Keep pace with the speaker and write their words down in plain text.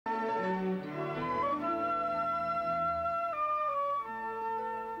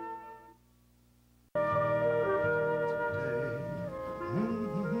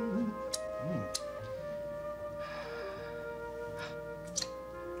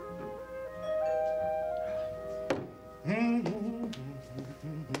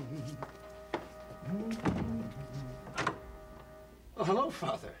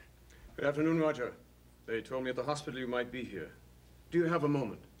Father. Good afternoon, Roger. They told me at the hospital you might be here. Do you have a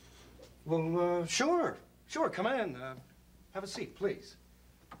moment? Well, sure. Sure, come in. Have a seat, please.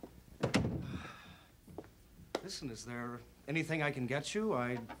 Listen, is there anything I can get you?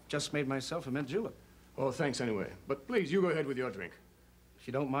 I just made myself a mint julep. Oh, thanks anyway. But please, you go ahead with your drink. If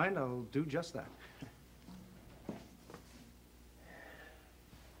you don't mind, I'll do just that.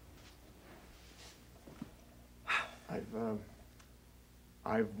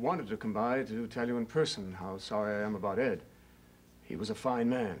 I've wanted to come by to tell you in person how sorry I am about Ed. He was a fine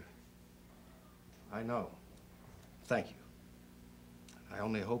man. I know. Thank you. I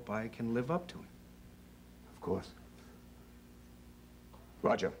only hope I can live up to it. Of course.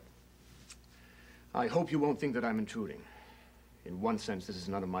 Roger, I hope you won't think that I'm intruding. In one sense, this is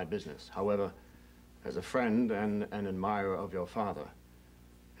none of my business. However, as a friend and an admirer of your father,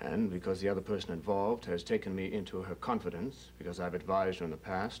 and because the other person involved has taken me into her confidence, because I've advised her in the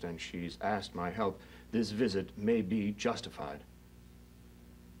past and she's asked my help, this visit may be justified.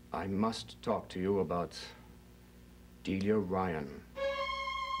 I must talk to you about Delia Ryan.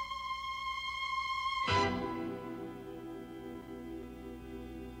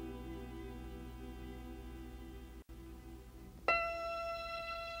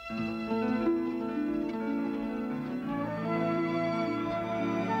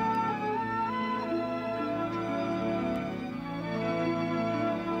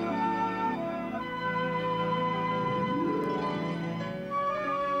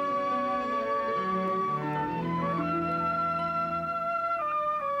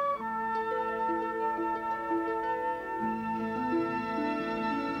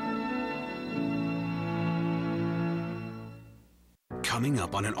 Coming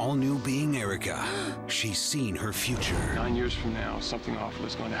up on an all-new Being Erica, she's seen her future. 9 years from now, something awful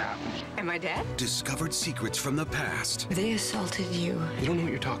is going to happen. Am I dead? Discovered secrets from the past. They assaulted you. You don't know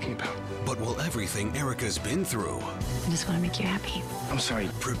what you're talking about. But will everything Erica's been through I just want to make you happy. I'm sorry.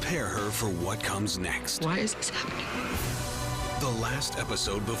 prepare her for what comes next? Why is this happening? The last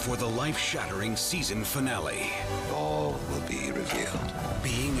episode before the life-shattering season finale. All will be revealed.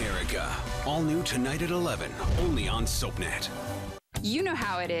 Being Erica. All new tonight at 11, only on SoapNet. You know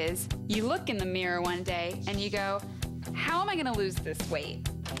how it is. You look in the mirror one day and you go, how am I going to lose this weight?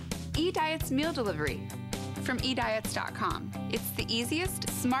 eDiet's meal delivery from eDiets.com. It's the easiest,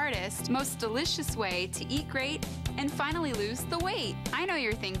 smartest, most delicious way to eat great and finally lose the weight. I know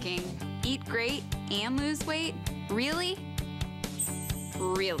you're thinking, eat great and lose weight? Really?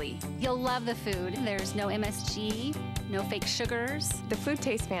 Really. You'll love the food. There's no MSG, no fake sugars. The food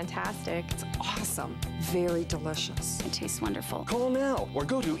tastes fantastic. It's awesome. Very delicious. It tastes wonderful. Call now or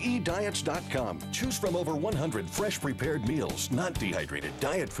go to eDiets.com. Choose from over 100 fresh prepared meals, not dehydrated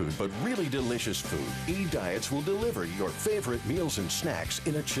diet food, but really delicious food. eDiets will deliver your favorite meals and snacks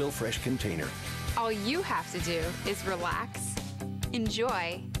in a chill fresh container. All you have to do is relax,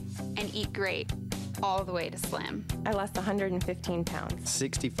 enjoy, and eat great. All the way to slim. I lost 115 pounds.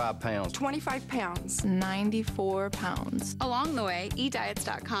 65 pounds. 25 pounds. 94 pounds. Along the way,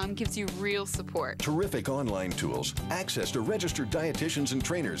 eDiets.com gives you real support. Terrific online tools, access to registered dietitians and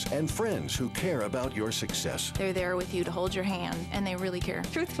trainers, and friends who care about your success. They're there with you to hold your hand, and they really care.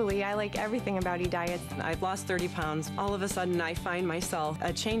 Truthfully, I like everything about eDiets. I've lost 30 pounds. All of a sudden, I find myself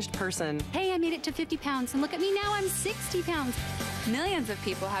a changed person. Hey, I made it to 50 pounds, and look at me now, I'm 60 pounds. Millions of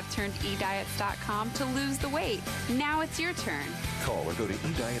people have turned to eDiets.com to lose the weight. Now it's your turn. Call or go to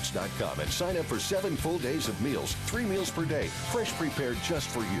eDiets.com and sign up for 7 full days of meals, 3 meals per day, fresh prepared just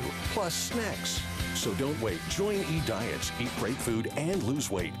for you, plus snacks. So don't wait. Join eDiets. Eat great food and lose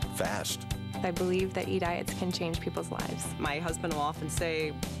weight fast. I believe that eDiets can change people's lives. My husband will often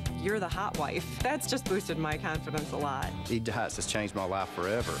say, "You're the hot wife." That's just boosted my confidence a lot. eDiets has changed my life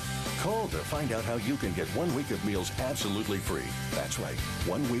forever. Call to find out how you can get 1 week of meals absolutely free. That's right.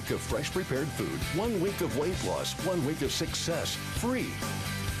 1 week of fresh prepared food, 1 week of weight loss, 1 week of success, free.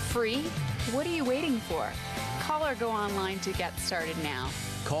 Free? What are you waiting for? Call or go online to get started now.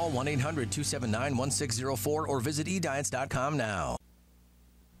 Call 1-800-279-1604 or visit eDiets.com now.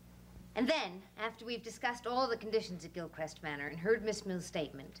 And then, after we've discussed all the conditions at Gilchrist Manor and heard Miss Mill's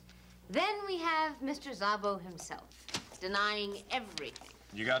statement, then we have Mr. Szabo himself, denying everything.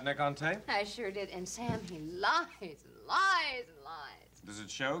 You got Nick on tape? I sure did. And Sam, he lies and lies and lies. Does it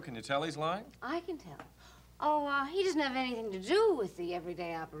show? Can you tell he's lying? I can tell. Oh, he doesn't have anything to do with the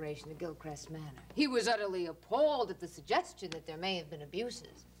everyday operation at Gilchrist Manor. He was utterly appalled at the suggestion that there may have been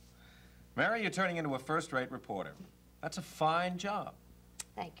abuses. Mary, you're turning into a first-rate reporter. That's a fine job.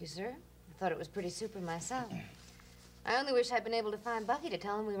 Thank you, sir. I thought it was pretty super myself. I only wish I'd been able to find Bucky to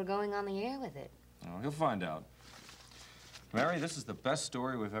tell him we were going on the air with it. Oh, he'll find out. Mary, this is the best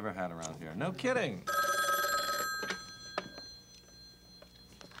story we've ever had around here. No kidding.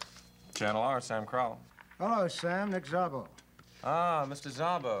 Channel R, Sam Crowell. Hello, Sam. Nick Szabo. Ah, Mr.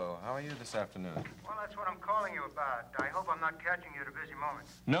 Szabo. How are you this afternoon? Well, that's what I'm calling you about. I hope I'm not catching you at a busy moment.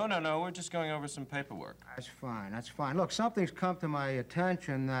 No. We're just going over some paperwork. That's fine. That's fine. Look, something's come to my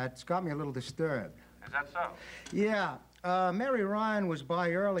attention that's got me a little disturbed. Is that so? Yeah. Mary Ryan was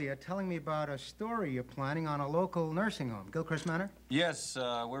by earlier telling me about a story you're planning on a local nursing home, Gilchrist Manor. Yes,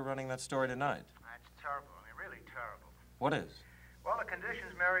 we're running that story tonight. That's terrible. I mean, really terrible. What is? Well, the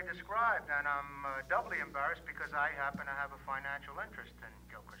conditions Mary described, and I'm doubly embarrassed because I happen to have a financial interest in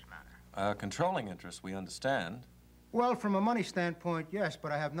Gilchrist Manor. Controlling interest, we understand. Well, from a money standpoint, yes,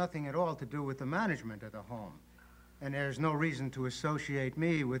 but I have nothing at all to do with the management of the home. And there's no reason to associate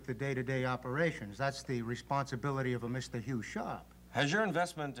me with the day-to-day operations. That's the responsibility of a Mr. Hugh Sharp. Has your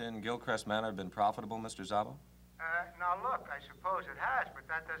investment in Gilchrist Manor been profitable, Mr. Szabo? Now, look, I suppose it has, but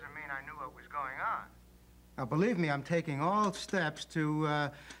that doesn't mean I knew what was going on. Now, believe me, I'm taking all steps to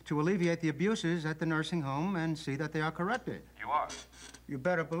alleviate the abuses at the nursing home and see that they are corrected. You are? You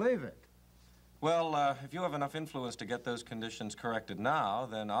better believe it. Well, if you have enough influence to get those conditions corrected now,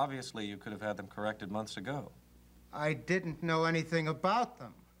 then obviously you could have had them corrected months ago. I didn't know anything about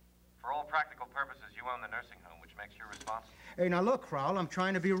them. For all practical purposes, you own the nursing home, which makes you responsible. Hey, now look, Crowell, I'm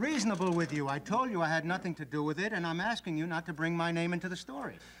trying to be reasonable with you. I told you I had nothing to do with it, and I'm asking you not to bring my name into the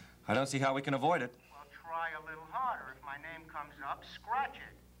story. I don't see how we can avoid it. Well, try a little harder. If my name comes up, scratch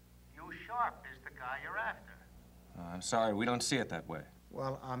it. Hugh Sharp is the guy you're after. I'm sorry, we don't see it that way.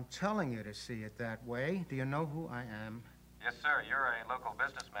 Well, I'm telling you to see it that way. Do you know who I am? Yes, sir. You're a local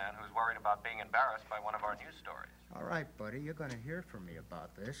businessman who's worried about being embarrassed by one of our news stories. All right, buddy, you're going to hear from me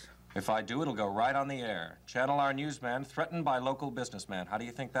about this. If I do, it'll go right on the air. Channel R newsman threatened by local businessman. How do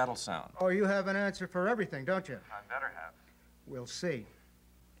you think that'll sound? Oh, you have an answer for everything, don't you? I better have. We'll see.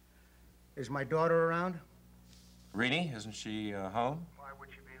 Is my daughter around? Rini, isn't she home? Why would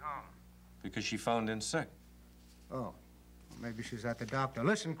she be home? Because she phoned in sick. Oh, maybe she's at the doctor.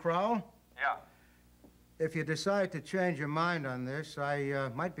 Listen, Crowell. Yeah? If you decide to change your mind on this, I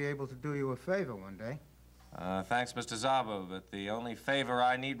might be able to do you a favor one day. Thanks, Mr. Szabo, but the only favor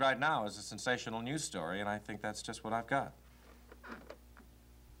I need right now is a sensational news story, and I think that's just what I've got.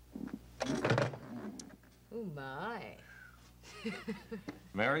 Oh, my.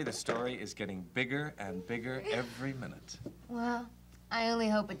 Mary, the story is getting bigger and bigger every minute. Well, I only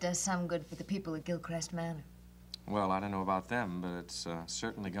hope it does some good for the people at Gilchrist Manor. Well, I don't know about them, but it's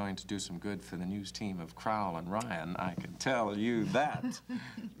certainly going to do some good for the news team of Crowell and Ryan. I can tell you that.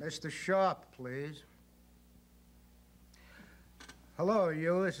 Mr. Sharp, please. Hello,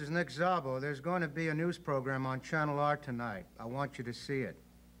 you. This is Nick Szabo. There's going to be a news program on Channel R tonight. I want you to see it.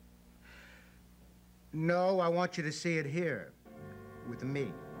 No, I want you to see it here, with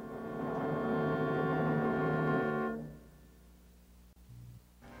me.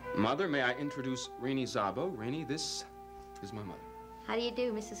 Mother, may I introduce Rini Szabo? Rini, this is my mother. How do you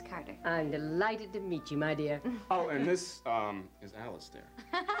do, Mrs. Carter? I'm delighted to meet you, my dear. Oh, and this is Alistair.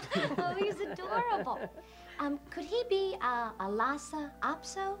 Oh, he's adorable. Could he be a Lhasa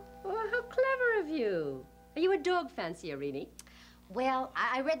Apso? Oh, how clever of you. Are you a dog fancier, Rini? Well,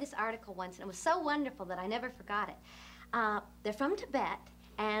 I read this article once, and it was so wonderful that I never forgot it. They're from Tibet,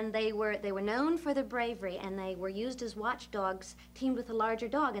 and they were known for their bravery, and they were used as watchdogs teamed with a larger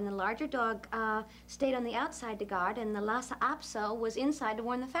dog, and the larger dog stayed on the outside to guard, and the Lhasa Apso was inside to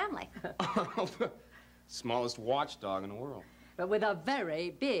warn the family. Smallest watchdog in the world. But with a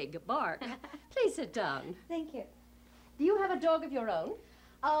very big bark. Please sit down. Thank you. Do you have a dog of your own?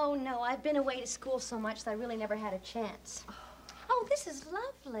 Oh, no, I've been away to school so much that I really never had a chance. Oh, this is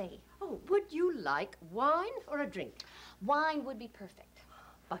lovely. Oh, would you like wine or a drink? Wine would be perfect.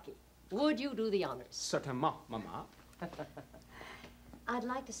 Bucky, would you do the honors? Certainement, Mama. I'd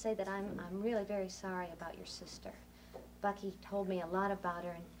like to say that I'm really very sorry about your sister. Bucky told me a lot about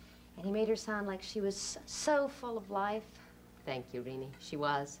her, and he made her sound like she was so full of life. Thank you, Rini. She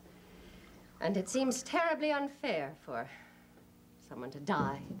was. And it seems terribly unfair for someone to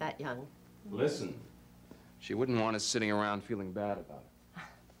die that young. Listen, she wouldn't want us sitting around feeling bad about it.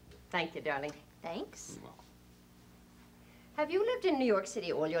 Thank you, darling. Thanks. Well. Have you lived in New York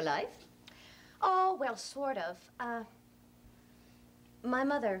City all your life? Oh, well, sort of. My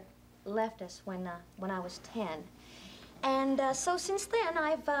mother left us when I was 10. And so since then,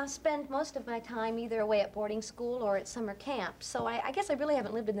 I've spent most of my time either away at boarding school or at summer camp. So I guess I really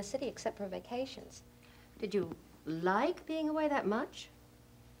haven't lived in the city except for vacations. Did you like being away that much?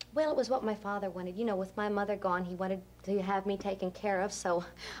 Well, it was what my father wanted. You know, with my mother gone, he wanted to have me taken care of, so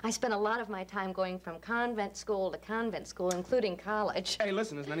I spent a lot of my time going from convent school to convent school, including college. Hey,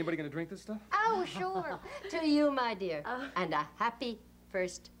 listen, isn't anybody going to drink this stuff? Oh, sure. To you, my dear. And a happy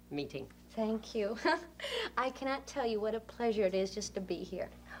first meeting. Thank you. I cannot tell you what a pleasure it is just to be here.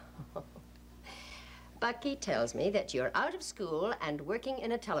 Bucky tells me that you're out of school and working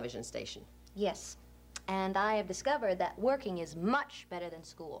in a television station. Yes. And I have discovered that working is much better than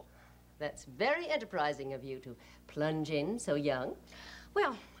school. That's very enterprising of you to plunge in so young.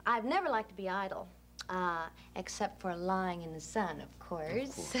 Well, I've never liked to be idle, except for lying in the sun, of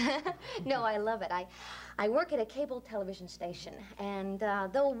course. No, I love it. I work at a cable television station, and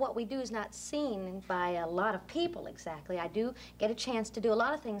though what we do is not seen by a lot of people exactly, I do get a chance to do a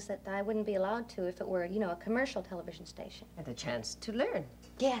lot of things that I wouldn't be allowed to if it were, you know, a commercial television station. And a chance to learn.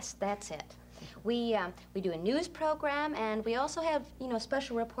 Yes, that's it. We do a news program, and we also have, you know,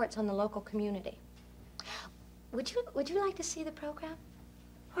 special reports on the local community. Would you like to see the program?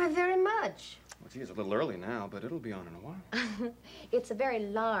 Why, very much. Well, gee, it's a little early now, but it'll be on in a while. It's a very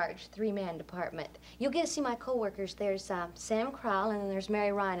large three-man department. You'll get to see my co-workers. There's Sam Crowell, and then there's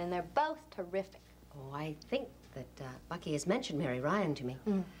Mary Ryan, and they're both terrific. Oh, I think that Bucky has mentioned Mary Ryan to me.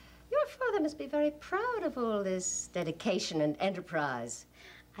 Your father must be very proud of all this dedication and enterprise.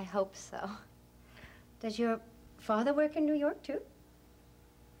 I hope so. Does your father work in New York, too?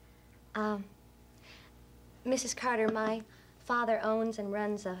 Mrs. Carter, my father owns and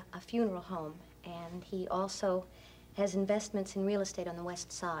runs a funeral home, and he also has investments in real estate on the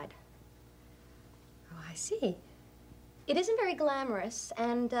West Side. Oh, I see. It isn't very glamorous,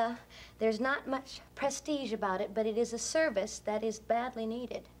 and there's not much prestige about it, but it is a service that is badly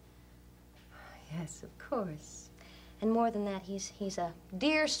needed. Yes, of course. And more than that, he's a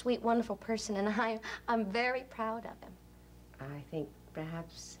dear, sweet, wonderful person, and I'm very proud of him. I think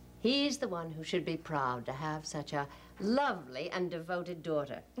perhaps he's the one who should be proud to have such a lovely and devoted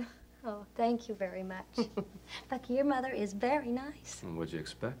daughter. Oh, thank you very much. Bucky, your mother is very nice. What'd you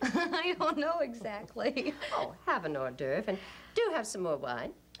expect? I don't know exactly. Oh, have an hors d'oeuvre, and do have some more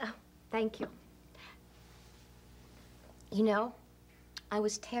wine. Oh, thank you. You know, I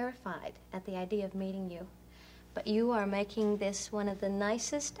was terrified at the idea of meeting you. But you are making this one of the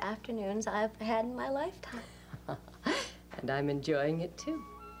nicest afternoons I've had in my lifetime. And I'm enjoying it, too.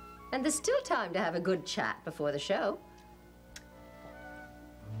 And there's still time to have a good chat before the show.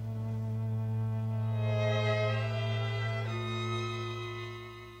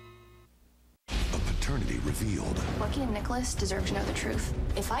 Paternity revealed. Bucky and Nicholas deserve to know the truth.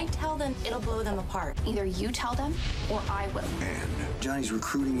 If I tell them, it'll blow them apart. Either you tell them, or I will. And Johnny's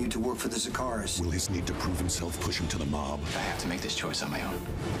recruiting you to work for the Zakaris. will his need to prove himself push him to the mob? I have to make this choice on my own.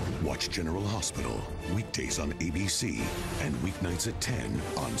 Watch General Hospital, weekdays on ABC and weeknights at 10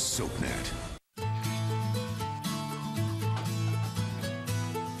 on SoapNet.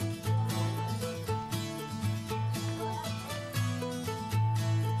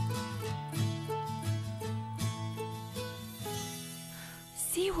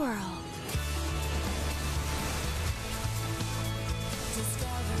 SeaWorld.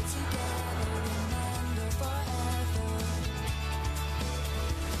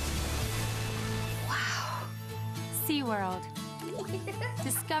 Wow. SeaWorld.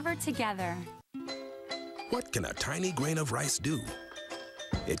 Discover together. What can a tiny grain of rice do?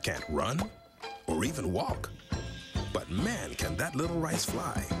 It can't run or even walk. But man, can that little rice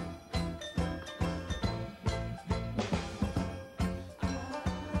fly.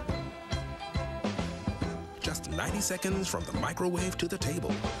 Just 90 seconds from the microwave to the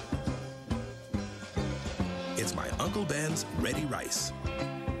table. It's my Uncle Ben's Ready Rice.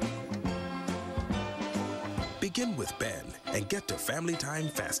 Begin with Ben and get to family time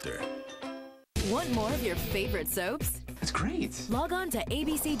faster. Want more of your favorite soaps? That's great. Log on to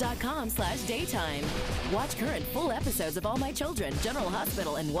abc.com/daytime. Watch current full episodes of All My Children, General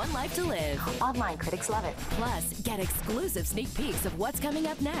Hospital, and One Life to Live. Online critics love it. Plus, get exclusive sneak peeks of what's coming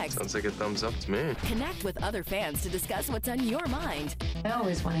up next. Sounds like a thumbs up to me. Connect with other fans to discuss what's on your mind. I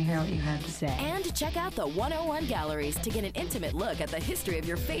always want to hear what you have to say. And check out the 101 galleries to get an intimate look at the history of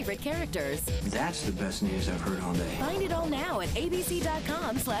your favorite characters. That's the best news I've heard all day. Find it all now at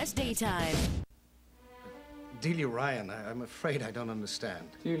abc.com/daytime. Delia Ryan, I'm afraid I don't understand.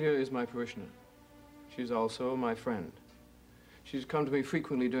 Delia is my parishioner. She's also my friend. She's come to me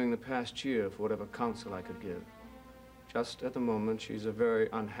frequently during the past year for whatever counsel I could give. Just at the moment, she's a very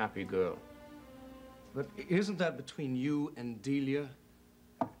unhappy girl. But isn't that between you and Delia?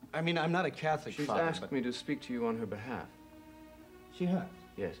 I mean, I'm not a Catholic She's father, asked but... me to speak to you on her behalf. She has?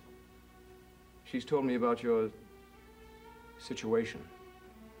 Yes. She's told me about your situation.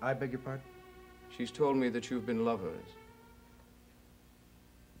 I beg your pardon? She's told me that you've been lovers.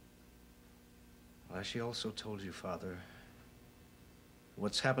 Well, she also told you, Father,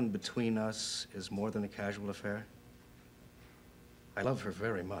 what's happened between us is more than a casual affair. I love her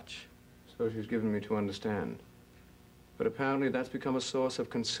very much. So she's given me to understand. But apparently that's become a source of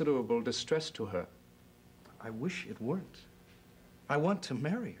considerable distress to her. I wish it weren't. I want to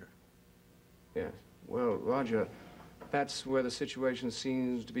marry her. Yes. Well, Roger, that's where the situation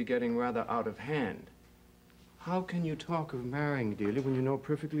seems to be getting rather out of hand. How can you talk of marrying Delia when you know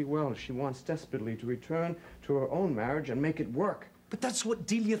perfectly well she wants desperately to return to her own marriage and make it work? But that's what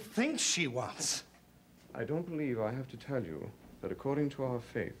Delia thinks she wants. I don't believe I have to tell you that according to our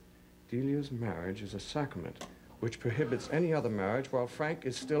faith, Delia's marriage is a sacrament which prohibits any other marriage while Frank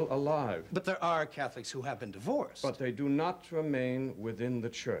is still alive. But there are Catholics who have been divorced. But they do not remain within the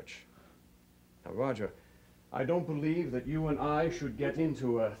church. Now, Roger, I don't believe that you and I should get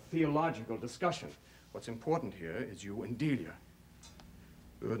into a theological discussion. What's important here is you and Delia.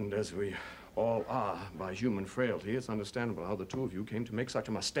 Burdened as we all are by human frailty, it's understandable how the two of you came to make such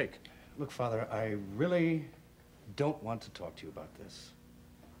a mistake. Look, Father, I really don't want to talk to you about this.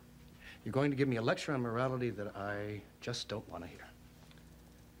 You're going to give me a lecture on morality that I just don't want to hear.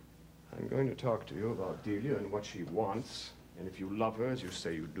 I'm going to talk to you about Delia and what she wants. And if you love her, as you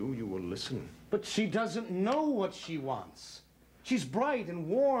say you do, you will listen. But she doesn't know what she wants. She's bright and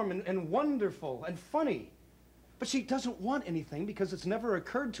warm and wonderful and funny. But she doesn't want anything because it's never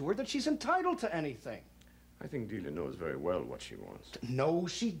occurred to her that she's entitled to anything. I think Delia knows very well what she wants. No,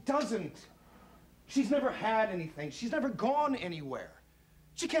 she doesn't. She's never had anything. She's never gone anywhere.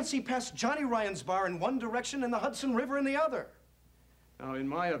 She can't see past Johnny Ryan's bar in one direction and the Hudson River in the other. Now, in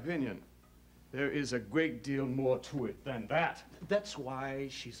my opinion, there is a great deal more to it than that. That's why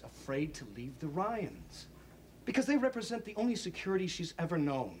she's afraid to leave the Ryans. Because they represent the only security she's ever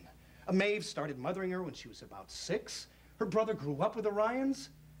known. Maeve started mothering her when she was about 6. Her brother grew up with the Ryans.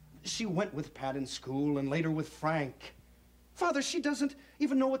 She went with Pat in school and later with Frank. Father, she doesn't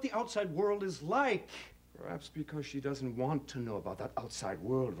even know what the outside world is like. Perhaps because she doesn't want to know about that outside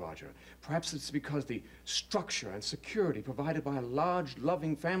world, Roger. Perhaps it's because the structure and security provided by a large,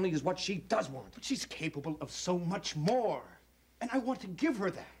 loving family is what she does want. But she's capable of so much more. And I want to give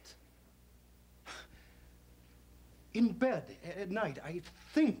her that. In bed at night, I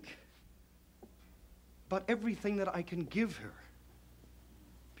think about everything that I can give her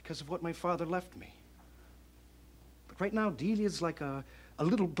because of what my father left me. But right now, Delia's like a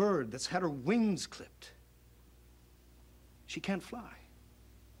little bird that's had her wings clipped. She can't fly.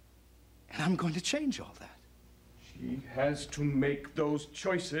 And I'm going to change all that. She has to make those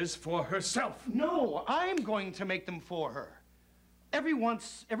choices for herself. No, I'm going to make them for her. Everyone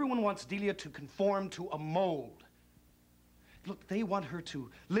wants Delia to conform to a mold. Look, they want her to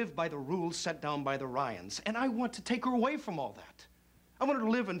live by the rules set down by the Ryans, and I want to take her away from all that. I want her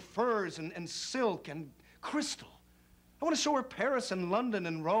to live in furs and silk and crystal. I want to show her Paris and London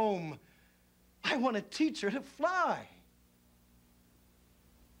and Rome. I want to teach her to fly.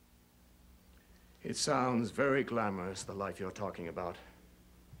 It sounds very glamorous, the life you're talking about.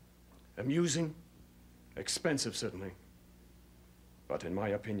 Amusing, expensive, certainly. But in my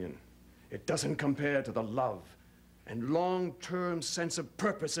opinion, it doesn't compare to the love and long-term sense of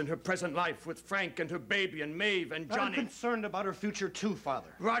purpose in her present life with Frank and her baby and Maeve and Johnny. I'm concerned about her future too, Father.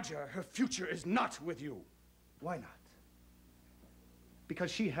 Roger, her future is not with you. Why not? Because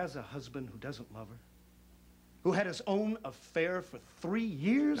she has a husband who doesn't love her, who had his own affair for 3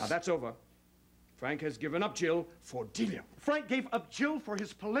 years. Now that's over. Frank has given up Jill for Delia. Frank gave up Jill for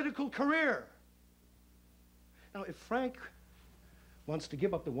his political career. Now, if Frank wants to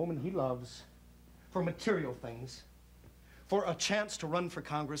give up the woman he loves for material things, for a chance to run for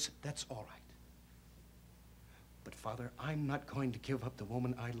Congress, that's all right. But, Father, I'm not going to give up the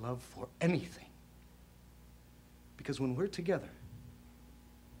woman I love for anything. Because when we're together,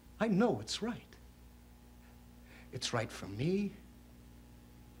 I know it's right. It's right for me,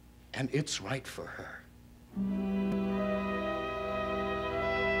 and it's right for her.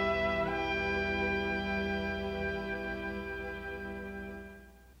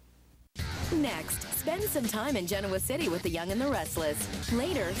 Next, spend some time in Genoa City with the Young and the Restless.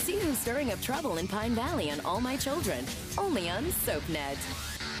 Later, see who's stirring up trouble in Pine Valley on All My Children, only on SoapNet.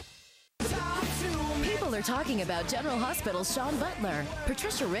 People are talking about General Hospital's Sean Butler.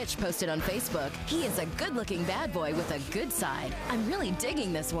 Patricia Rich posted on Facebook, he is a good-looking bad boy with a good side. I'm really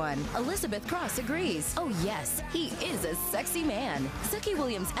digging this one. Elizabeth Cross agrees. Oh yes, he is a sexy man. Suki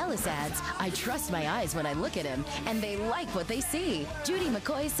Williams-Ellis adds, I trust my eyes when I look at him, and they like what they see. Judy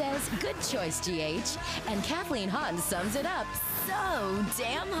McCoy says, good choice, GH. And Kathleen Hahn sums it up so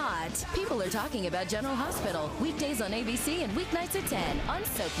damn hot. People are talking about General Hospital. Weekdays on ABC and weeknights at 10 on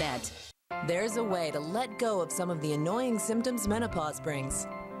SoapNet. There's a way to let go of some of the annoying symptoms menopause brings.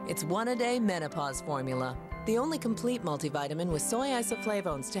 It's One-A-Day Menopause Formula, the only complete multivitamin with soy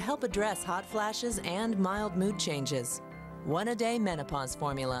isoflavones to help address hot flashes and mild mood changes. One-A-Day Menopause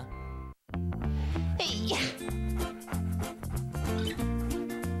Formula. Hey.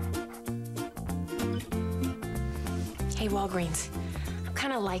 Hey, Walgreens. I'm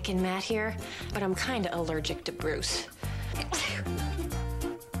kind of liking Matt here, but I'm kind of allergic to Bruce.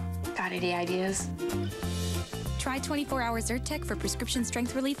 Got any ideas? Try 24-hour Zyrtec for prescription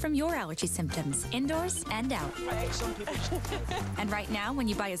strength relief from your allergy symptoms, indoors and out. And right now, when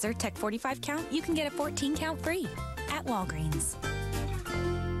you buy a Zyrtec 45 count, you can get a 14 count free at Walgreens.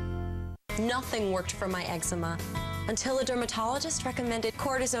 Nothing worked for my eczema until a dermatologist recommended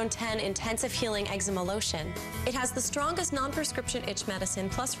Cortisone 10 Intensive Healing Eczema Lotion. It has the strongest non-prescription itch medicine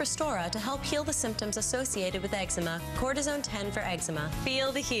plus Restora to help heal the symptoms associated with eczema. Cortisone 10 for eczema.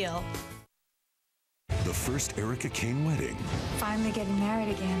 Feel the heal. The first Erica Kane wedding. Finally getting married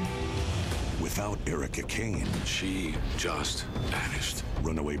again. Without Erica Kane. She just vanished.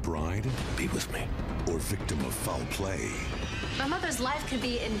 Runaway bride. Be with me. Or victim of foul play. My mother's life could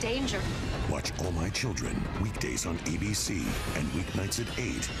be in danger. Watch All My Children weekdays on ABC and weeknights at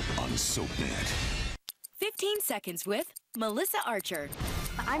 8 on SoapNet. 15 seconds with Melissa Archer.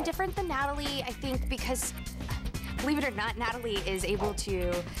 I'm different than Natalie, I think, because, believe it or not, Natalie is able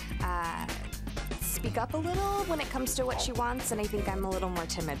to speak up a little when it comes to what she wants, and I think I'm a little more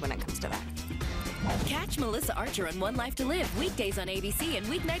timid when it comes to that. Catch Melissa Archer on One Life to Live weekdays on ABC and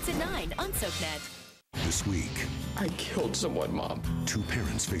weeknights at 9 on SoapNet. This week, I killed someone, Mom. Two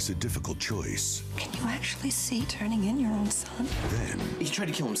parents face a difficult choice. Can you actually see turning in your own son? Then, He tried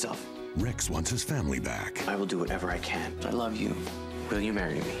to kill himself. Rex wants his family back. I will do whatever I can. I love you. Will you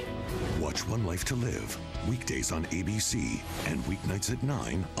marry me? Watch One Life to Live weekdays on ABC and weeknights at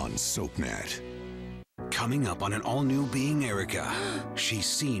 9 on SoapNet. Coming up on an all-new Being Erica, she's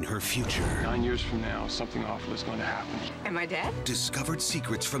seen her future. 9 years from now, something awful is going to happen. Am I dead? Discovered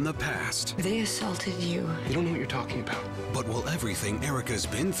secrets from the past. They assaulted you. You don't know what you're talking about. But will everything Erica's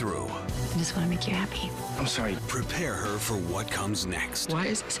been through I just want to make you happy. I'm sorry. prepare her for what comes next? Why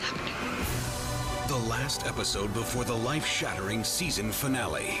is this happening? The last episode before the life-shattering season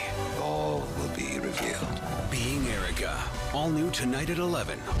finale. All will be revealed. Being Erica. All new tonight at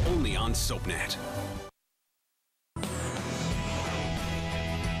 11, only on SoapNet.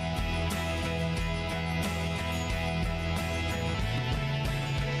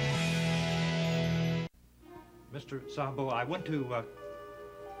 Mr. Szabo, I went to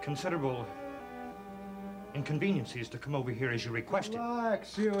considerable inconveniences to come over here as you requested.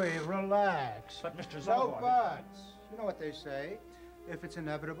 Relax, Huey, relax. But, Mr. No Szabo... buts. You know what they say. If it's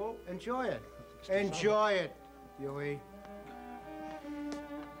inevitable, enjoy it. Enjoy it, Huey.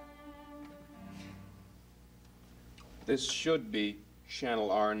 This should be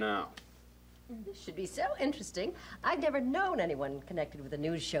Channel R now. This should be so interesting. I've never known anyone connected with a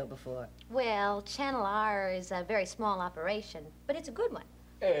news show before. Well, Channel R is a very small operation, but it's a good one.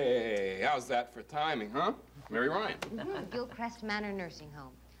 Hey, how's that for timing, huh? Mary Ryan. Gilchrist Manor Nursing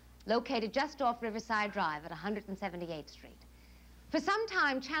Home, located just off Riverside Drive at 178th Street. For some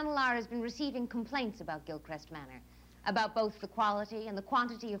time, Channel R has been receiving complaints about Gilchrist Manor, about both the quality and the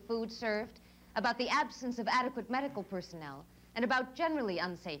quantity of food served, about the absence of adequate medical personnel, and about generally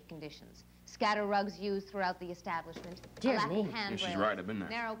unsafe conditions. Scatter rugs used throughout the establishment, a lack of handrails, Yeah, she's right, I've been there.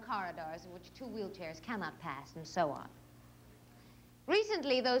 narrow corridors in which 2 wheelchairs cannot pass, and so on.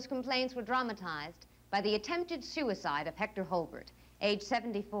 Recently, those complaints were dramatized by the attempted suicide of Hector Holbert, age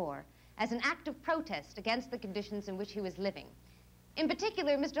 74, as an act of protest against the conditions in which he was living. In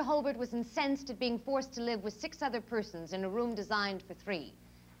particular, Mr. Holbert was incensed at being forced to live with 6 other persons in a room designed for 3.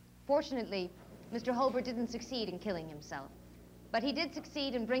 Fortunately, Mr. Holbert didn't succeed in killing himself, but he did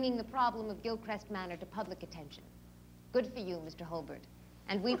succeed in bringing the problem of Gilchrist Manor to public attention. Good for you, Mr. Holbert,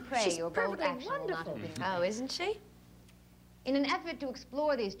 and we pray She's your bold perfectly action will not have been in Oh, vain. isn't she? In an effort to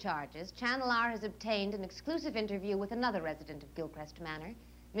explore these charges, Channel R has obtained an exclusive interview with another resident of Gilchrist Manor,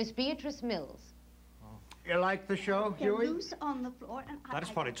 Miss Beatrice Mills. You like the show, They're Huey? loose on the floor, and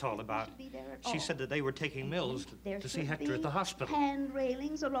That's what it's all about. She said that they were taking Mills there to see should Hector at the be hospital. hand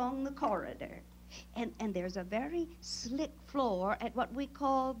railings along the corridor. And there's a very slick floor at what we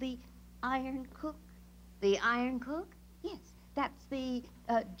call the Iron Cook. The Iron Cook? Yes, that's the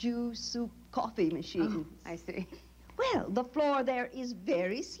Jew soup coffee machine. I see. Well, the floor there is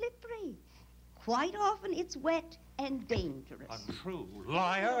very slippery. Quite often it's wet and dangerous. Untrue.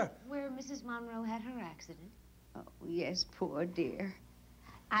 Liar! Where Mrs. Monroe had her accident. Oh, yes, poor dear.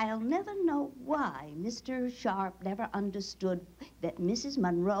 I'll never know why Mr. Sharp never understood that Mrs.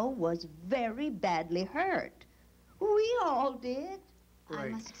 Monroe was very badly hurt. We all did. I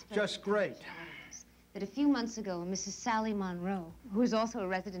Great. must explain Just great. that a few months ago, Mrs. Sally Monroe, who was also a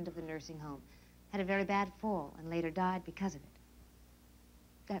resident of the nursing home, had a very bad fall and later died because of it.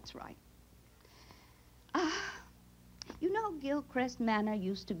 That's right. You know, Gilchrist Manor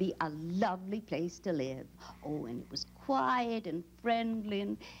used to be a lovely place to live. Oh, and it was quiet and friendly,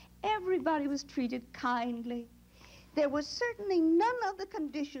 and everybody was treated kindly. There was certainly none of the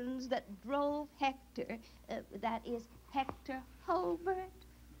conditions that drove Hector, that is, Hector Holbert,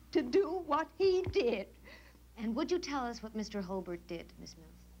 to do what he did. And would you tell us what Mr. Holbert did, Miss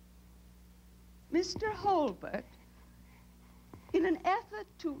Mills? Mr. Holbert, in an effort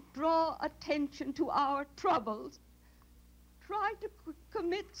to draw attention to our troubles, tried to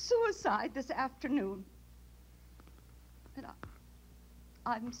commit suicide this afternoon. And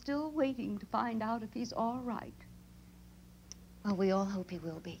I'm still waiting to find out if he's all right. Well, we all hope he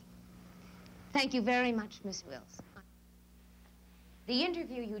will be. Thank you very much, Miss Mills. The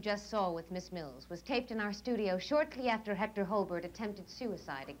interview you just saw with Miss Mills was taped in our studio shortly after Hector Holbert attempted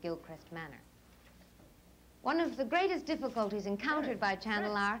suicide at Gilchrist Manor. One of the greatest difficulties encountered by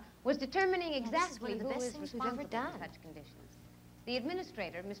Channel R was determining exactly who is responsible for such conditions. The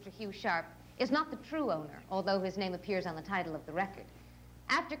administrator, Mr. Hugh Sharp, is not the true owner, although his name appears on the title of the record.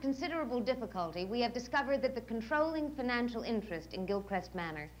 After considerable difficulty, we have discovered that the controlling financial interest in Gilchrist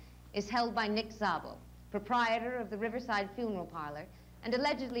Manor is held by Nick Szabo, proprietor of the Riverside Funeral Parlor, and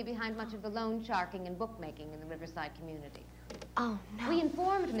allegedly behind much of the loan sharking and bookmaking in the Riverside community. Oh, no. We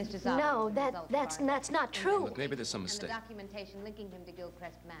informed Mr. Szabo. No, that's not true. Look, maybe there's some And mistake. the documentation linking him to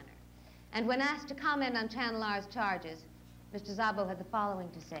Gilchrist Manor. And when asked to comment on Channel R's charges, Mr. Szabo had the following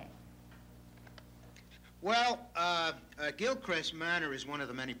to say. Well, Gilchrist Manor is one of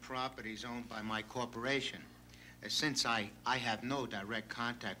the many properties owned by my corporation. Since I have no direct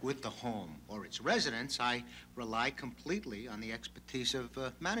contact with the home or its residents, I rely completely on the expertise of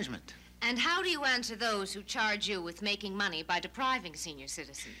management. And how do you answer those who charge you with making money by depriving senior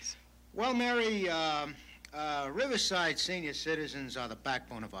citizens? Well, Mary, Riverside senior citizens are the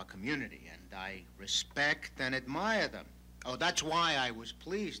backbone of our community, and I respect and admire them. Oh, that's why I was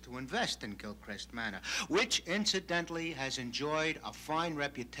pleased to invest in Gilchrist Manor, which, incidentally, has enjoyed a fine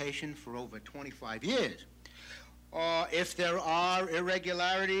reputation for over 25 years. If there are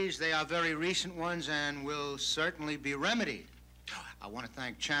irregularities, they are very recent ones and will certainly be remedied. I want to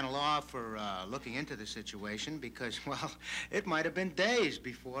thank Channel R for looking into the situation because, well, it might have been days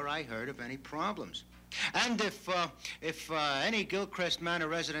before I heard of any problems. And if any Gilchrist Manor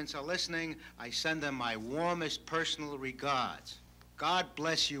residents are listening, I send them my warmest personal regards. God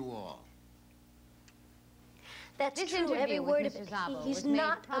bless you all. That's true, every word of it. He's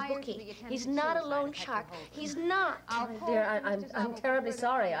not a bookie. He's not a loan shark. He's not. Dear, I'm terribly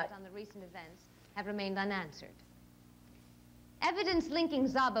sorry. On the recent events have remained unanswered. Evidence linking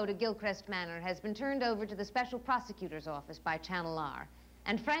Szabo to Gilchrist Manor has been turned over to the Special Prosecutor's Office by Channel R.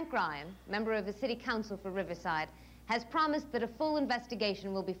 And Frank Ryan, member of the City Council for Riverside, has promised that a full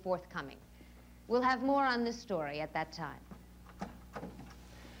investigation will be forthcoming. We'll have more on this story at that time.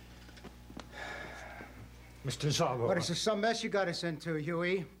 Mr. Szabo. What is this, some mess you got us into,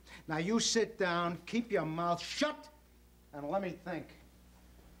 Huey? Now you sit down, keep your mouth shut, and let me think.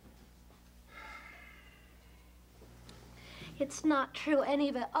 It's not true, any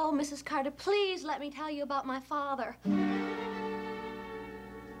of it. Oh, Mrs. Carter, please let me tell you about my father.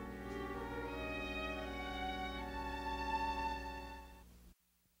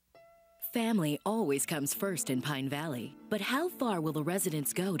 Family always comes first in Pine Valley. But how far will the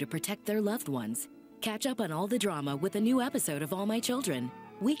residents go to protect their loved ones? Catch up on all the drama with a new episode of All My Children.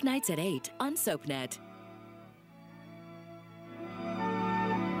 Weeknights at 8 on SoapNet.